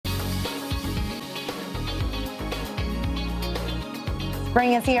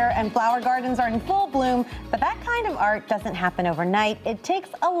Spring is here and flower gardens are in full bloom, but that kind of art doesn't happen overnight. It takes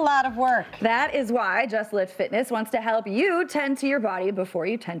a lot of work. That is why Just Lift Fitness wants to help you tend to your body before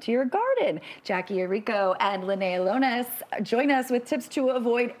you tend to your garden. Jackie Errico and Linnea Lones join us with tips to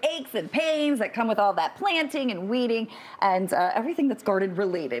avoid aches and pains that come with all that planting and weeding and everything that's garden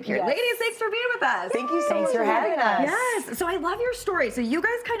related here. Yes. Ladies, thanks for being with us. Thank you so much for having us. Yes, so I love your story. So you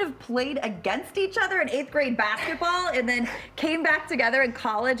guys kind of played against each other in 8th grade basketball and then came back together in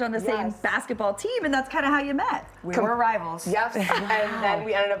college on the same basketball team, and that's kind of how you met. We were rivals. Yep, and then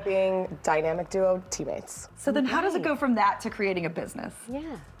we ended up being dynamic duo teammates. So then how does it go from that to creating a business?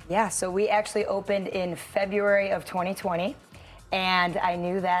 Yeah, so we actually opened in February of 2020. And I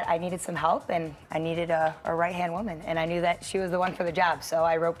knew that I needed some help, and I needed a right-hand woman, and I knew that she was the one for the job, so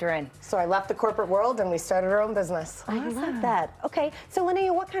I roped her in. So I left the corporate world, and we started our own business. I love that. Okay, so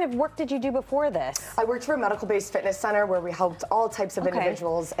Linnea, what kind of work did you do before this? I worked for a medical-based fitness center where we helped all types of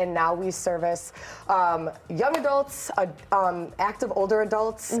individuals, and now we service young adults, active older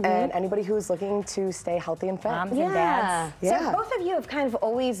adults, and anybody who's looking to stay healthy and fit. Moms and dads. So both of you have kind of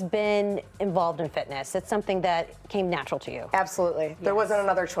always been involved in fitness. It's something that came natural to you. Absolutely. There wasn't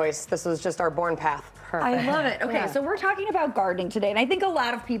another choice. This was just our born path. I love it. Okay, so we're talking about gardening today, and I think a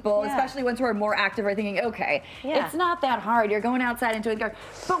lot of people, especially ones who are more active, are thinking, okay, it's not that hard. You're going outside and doing garden.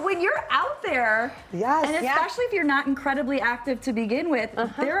 But when you're out there, and especially if you're not incredibly active to begin with,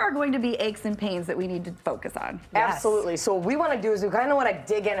 there are going to be aches and pains that we need to focus on. Absolutely. So what we want to do is we kind of want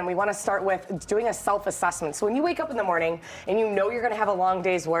to dig in, and we want to start with doing a self-assessment. So when you wake up in the morning and you know you're going to have a long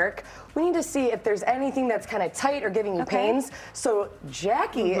day's work, we need to see if there's anything that's kind of tight or giving you pains. So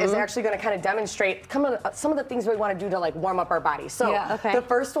Jackie is actually going to kind of demonstrate some of the things we want to do to like warm up our body. So the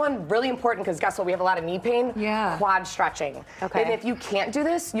first one, really important, because guess what? We have a lot of knee pain. Quad stretching. And if you can't do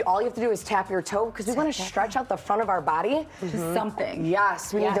this, all you have to do is tap your toe, because we want to stretch out the front of our body. Just something.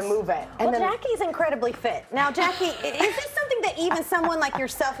 Yes, we need to move it. And well, Jackie's incredibly fit. Now, Jackie, is this something that even someone like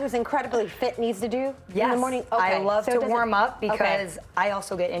yourself who's incredibly fit needs to do in the morning? I love to warm up because I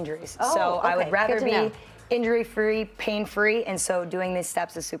also get injuries. So I would rather be injury-free, pain-free, and so doing these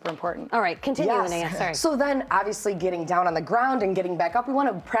steps is super important. All right, continue, Linnea. Sorry. So then, obviously, getting down on the ground and getting back up, we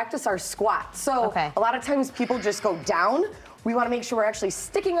want to practice our squat. So a lot of times people just go down. We want to make sure we're actually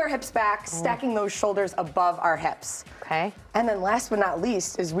sticking our hips back, stacking those shoulders above our hips. And then last but not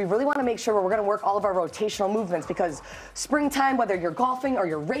least is we really want to make sure we're going to work all of our rotational movements, because springtime, whether you're golfing or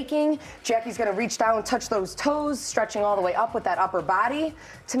you're raking, Jackie's going to reach down, touch those toes, stretching all the way up with that upper body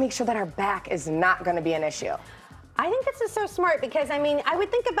to make sure that our back is not going to be an issue. I think this is so smart, because I mean, I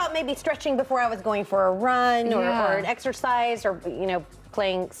would think about maybe stretching before I was going for a run or an exercise, or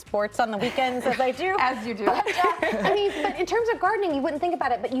playing sports on the weekends, as I do. As you do. But, I mean, but in terms of gardening, you wouldn't think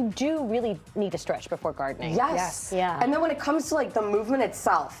about it, but you do really need to stretch before gardening. Yes. And then when it comes to like the movement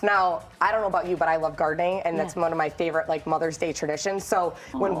itself, now, I don't know about you, but I love gardening, and that's one of my favorite like Mother's Day traditions. So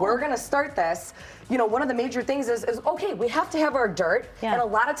when we're gonna start this, one of the major things is okay, we have to have our dirt, and a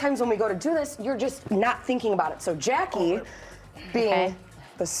lot of times when we go to do this, you're just not thinking about it. So Jackie, being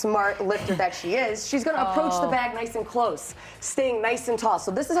the smart lifter that she is, she's going to approach the bag nice and close, staying nice and tall. So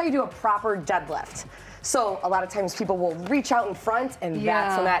this is how you do a proper deadlift. So a lot of times people will reach out in front, and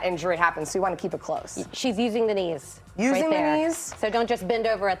that's when that injury happens. So you want to keep it close. She's using the knees. Using the knees. So don't just bend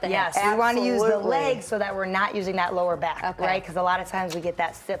over at the hips. We want to use the legs so that we're not using that lower back, right? Because a lot of times we get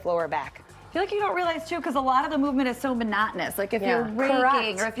that stiff lower back. I feel like you don't realize too, because a lot of the movement is so monotonous. Like if you're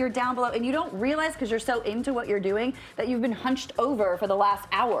raking or if you're down below, and you don't realize, because you're so into what you're doing, that you've been hunched over for the last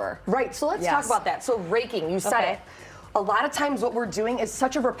hour. Right, so let's talk about that. So raking, you said it. A lot of times what we're doing is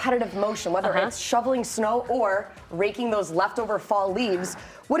such a repetitive motion, whether it's shoveling snow or raking those leftover fall leaves.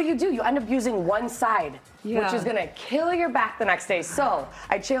 What do? You end up using one side, which is gonna kill your back the next day. So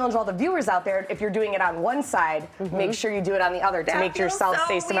I challenge all the viewers out there, if you're doing it on one side, make sure you do it on the other to make yourself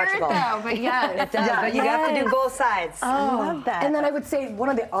stay symmetrical. But yes, it does. But you have to do both sides. I love that. And then I would say one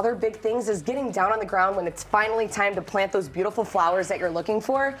of the other big things is getting down on the ground when it's finally time to plant those beautiful flowers that you're looking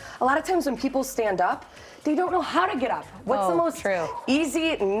for. A lot of times when people stand up, they don't know how to get up. What's the most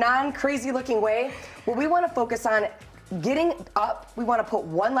easy, non-crazy looking way? Well, we want to focus on getting up. We want to put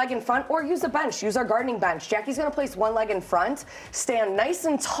one leg in front, or use a bench. Use our gardening bench. Jackie's going to place one leg in front, stand nice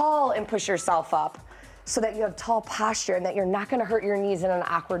and tall, and push yourself up, so that you have tall posture and that you're not going to hurt your knees in an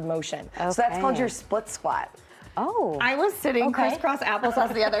awkward motion. So that's called your split squat. Oh. I was sitting crisscross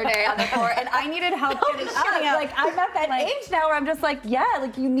applesauce the other day on the floor, and I needed help getting up. Like, I'm at that age now where I'm just like, yeah,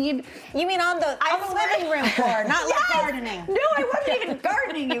 like you mean on the living room floor, not like gardening. No, I wasn't even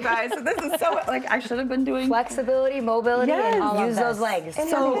gardening, you guys. So this is so, like, I should have been doing flexibility, mobility, and use those legs. And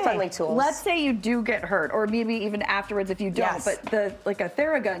so friendly tools. Let's say you do get hurt, or maybe even afterwards if you don't, but like a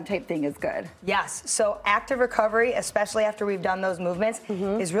Theragun type thing is good. Yes, so active recovery, especially after we've done those movements,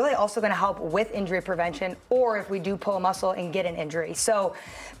 is really also gonna help with injury prevention, or if we do pull a muscle and get an injury. So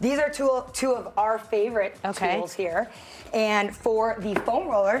these are two of our favorite tools here. And for the foam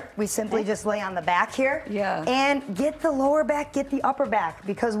roller, we simply just lay on the back here and get the lower back, get the upper back,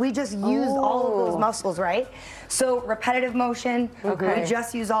 because we just used all of those muscles, right? So repetitive motion, we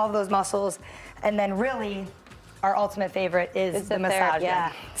just use all of those muscles, and then really our ultimate favorite is the massage.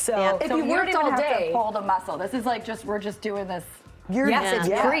 So if you worked all day, to pull the muscle. This is like we're just doing this. Yes,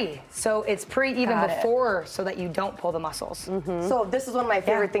 it's pre. So it's pre even before, so that you don't pull the muscles. So this is one of my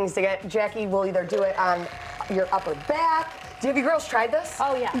favorite things to get. Jackie will either do it on your upper back. Have you girls tried this?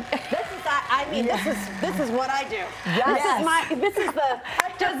 Oh yeah. This is what I do. Yes. This is the.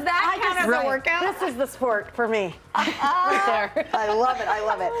 Does that count as a workout? This is the sport for me. Right there. I love it. I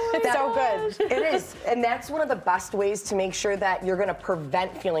love it. It's so good. It is, and that's one of the best ways to make sure that you're going to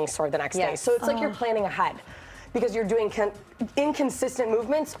prevent feeling sore the next day. So it's like you're planning ahead, because you're doing inconsistent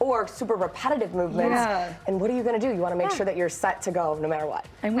movements or super repetitive movements. And what are you going to do? You want to make sure that you're set to go no matter what.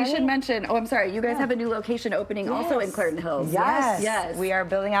 And we should mention, I'm sorry, you guys have a new location opening also in Clarendon Hills. Yes. We are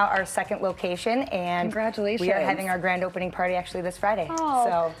building out our second location, and congratulations. We are having our grand opening party actually this Friday.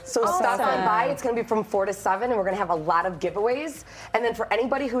 So stop on by. It's going to be from 4 to 7, and we're going to have a lot of giveaways. And then for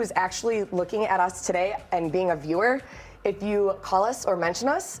anybody who's actually looking at us today and being a viewer, if you call us or mention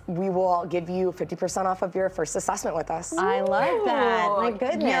us, we will give you 50% off of your first assessment with us. I love that. My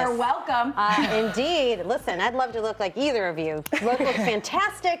goodness. You're welcome. Indeed. Listen, I'd love to look like either of you. You look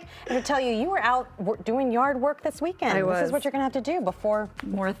fantastic. And to tell you, you were out doing yard work this weekend. This is what you're going to have to do before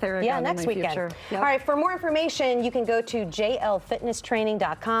more Theragun next weekend. All right, for more information, you can go to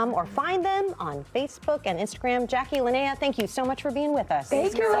jlfitnesstraining.com or find them on Facebook and Instagram. Jackie, Linnea, thank you so much for being with us.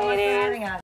 Thank you for having us.